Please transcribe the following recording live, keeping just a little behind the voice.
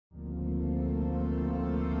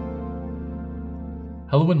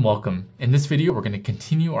Hello and welcome. In this video, we're going to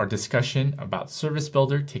continue our discussion about Service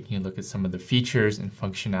Builder, taking a look at some of the features and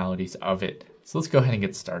functionalities of it. So let's go ahead and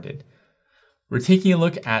get started. We're taking a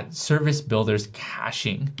look at Service Builder's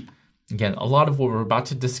caching. Again, a lot of what we're about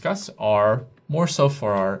to discuss are more so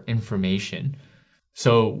for our information.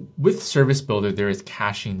 So with Service Builder, there is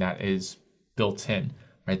caching that is built in,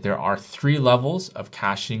 right? There are 3 levels of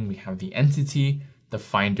caching. We have the entity, the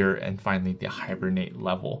finder, and finally the Hibernate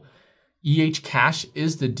level. Cache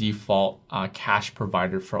is the default cache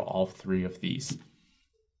provider for all 3 of these.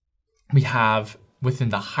 We have within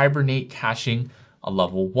the Hibernate caching a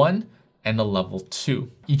level 1 and a level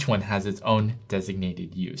 2. Each one has its own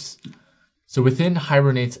designated use. So within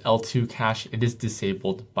Hibernate's L2 cache, it is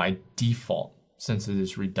disabled by default since it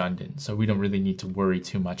is redundant. So we don't really need to worry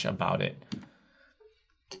too much about it.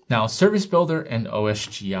 Now, Service Builder and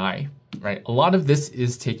OSGi, right? A lot of this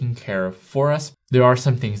is taken care of for us. There are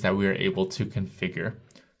some things that we are able to configure.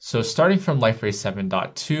 So starting from Liferay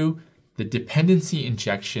 7.2, the dependency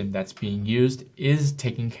injection that's being used is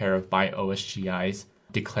taken care of by OSGi's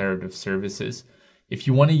declarative services. If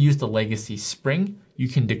you want to use the legacy Spring, you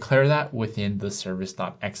can declare that within the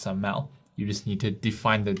service.xml. You just need to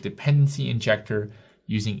define the dependency injector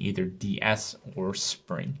using either DS or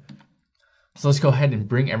Spring. So let's go ahead and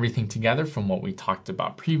bring everything together from what we talked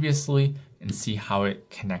about previously and see how it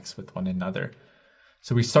connects with one another.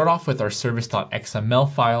 So we start off with our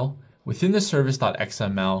service.xml file. Within the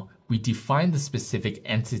service.xml, we define the specific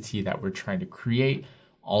entity that we're trying to create,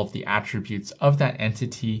 all of the attributes of that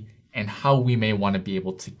entity, and how we may want to be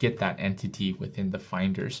able to get that entity within the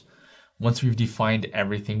finders. Once we've defined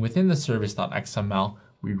everything within the service.xml,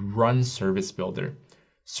 we run Service Builder.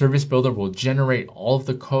 Service Builder will generate all of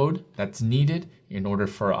the code that's needed in order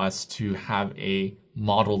for us to have a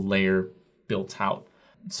model layer built out.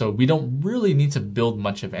 So we don't really need to build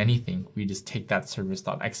much of anything. We just take that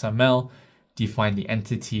service.xml, define the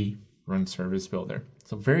entity, run Service Builder.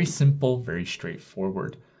 So very simple, very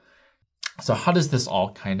straightforward. So how does this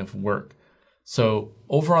all kind of work? So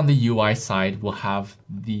over on the UI side, we'll have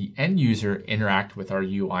the end user interact with our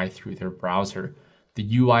UI through their browser.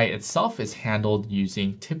 The UI itself is handled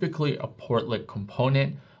using typically a portlet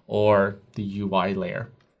component or the UI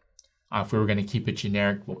layer. If we were going to keep it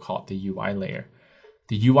generic, we'll call it the UI layer.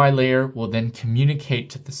 The UI layer will then communicate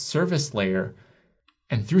to the service layer,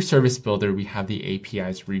 and through Service Builder, we have the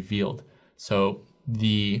APIs revealed. So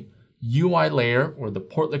the UI layer or the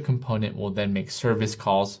portlet component will then make service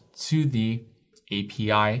calls to the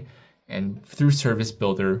API, and through Service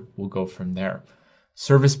Builder, we'll go from there.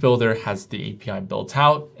 Service Builder has the API built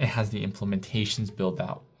out, it has the implementations built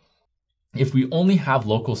out. If we only have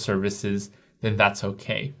local services, then that's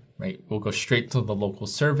okay, right? We'll go straight to the local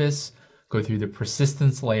service, go through the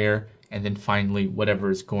persistence layer, and then finally whatever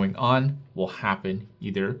is going on will happen,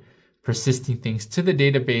 either persisting things to the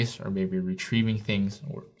database or maybe retrieving things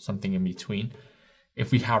or something in between.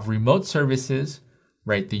 If we have remote services,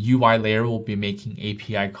 right, the UI layer will be making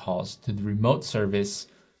API calls to the remote service.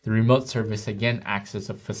 The remote service again acts as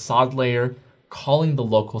a facade layer, calling the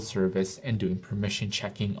local service and doing permission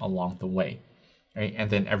checking along the way, right? And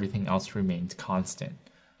then everything else remains constant.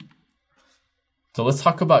 So let's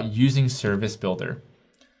talk about using Service Builder.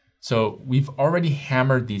 So we've already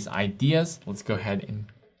hammered these ideas. Let's go ahead and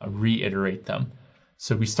reiterate them.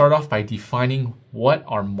 So we start off by defining what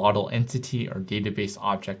our model entity or database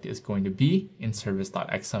object is going to be in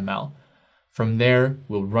service.xml. From there,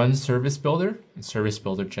 we'll run Service Builder, and Service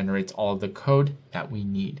Builder generates all of the code that we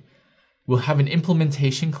need. We'll have an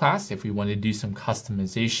implementation class. If we want to do some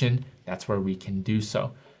customization, that's where we can do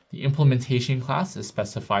so. The implementation class is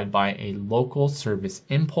specified by a local service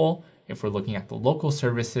impl if we're looking at the local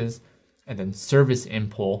services, and then service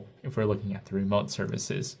impl if we're looking at the remote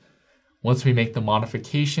services. Once we make the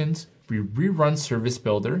modifications, we rerun Service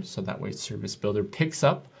Builder, so that way Service Builder picks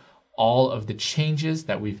up all of the changes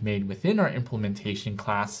that we've made within our implementation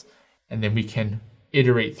class, and then we can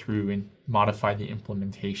iterate through and modify the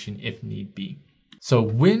implementation if need be. So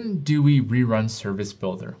when do we rerun Service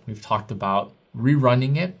Builder? We've talked about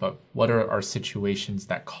rerunning it, but what are our situations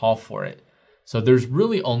that call for it? So there's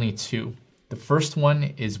really only 2. The first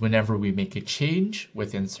one is whenever we make a change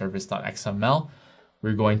within service.xml,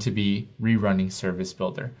 we're going to be rerunning Service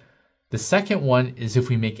Builder. The second one is if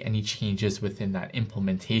we make any changes within that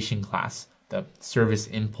implementation class, the service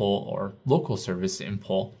impl or local service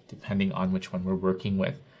impl, depending on which one we're working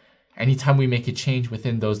with. Anytime we make a change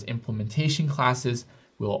within those implementation classes,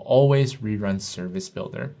 we'll always rerun Service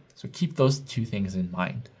Builder. So keep those 2 things in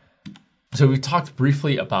mind. So we talked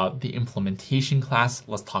briefly about the implementation class.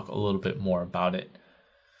 Let's talk a little bit more about it.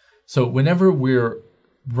 So whenever we're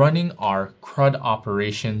running our CRUD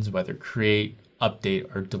operations, whether create,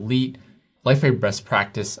 update, or delete, Liferay best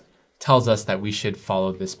practice tells us that we should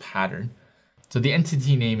follow this pattern. So the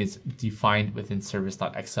entity name is defined within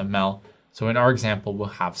service.xml. So in our example, we'll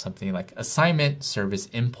have something like assignment service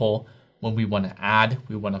impl. When we want to add,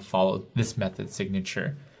 we want to follow this method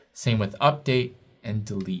signature. Same with update and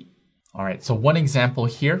delete. All right, so one example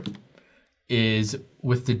here is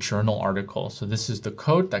with the journal article. So this is the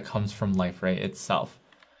code that comes from Liferay itself.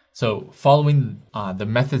 So following the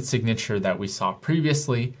method signature that we saw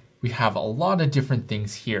previously, we have a lot of different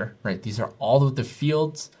things here, right? These are all of the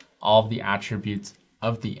fields, all of the attributes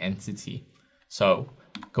of the entity. So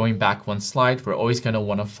going back one slide, we're always going to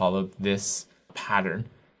want to follow this pattern: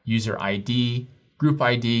 user ID, group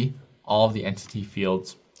ID, all of the entity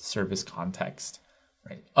fields, service context,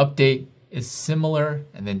 right? Update is similar,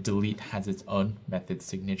 and then delete has its own method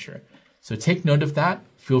signature. So take note of that.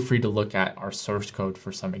 Feel free to look at our source code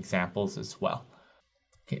for some examples as well.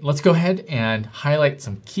 Okay, let's go ahead and highlight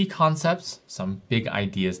some key concepts, some big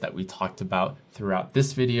ideas that we talked about throughout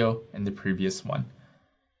this video and the previous one.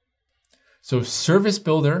 So Service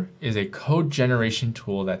Builder is a code generation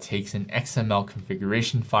tool that takes an XML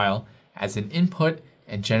configuration file as an input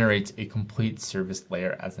and generates a complete service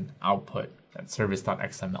layer as an output, that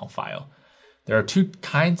service.xml file. There are two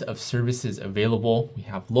kinds of services available. We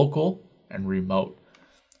have local and remote.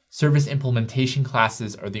 Service implementation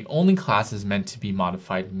classes are the only classes meant to be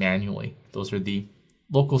modified manually. Those are the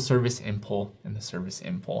local service impl and the service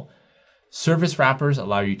impl. Service wrappers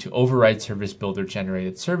allow you to override Service Builder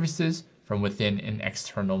generated services from within an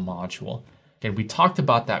external module. Again, we talked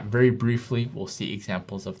about that very briefly. We'll see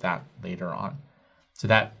examples of that later on. So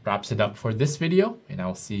that wraps it up for this video, and I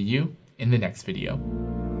will see you in the next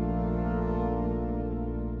video.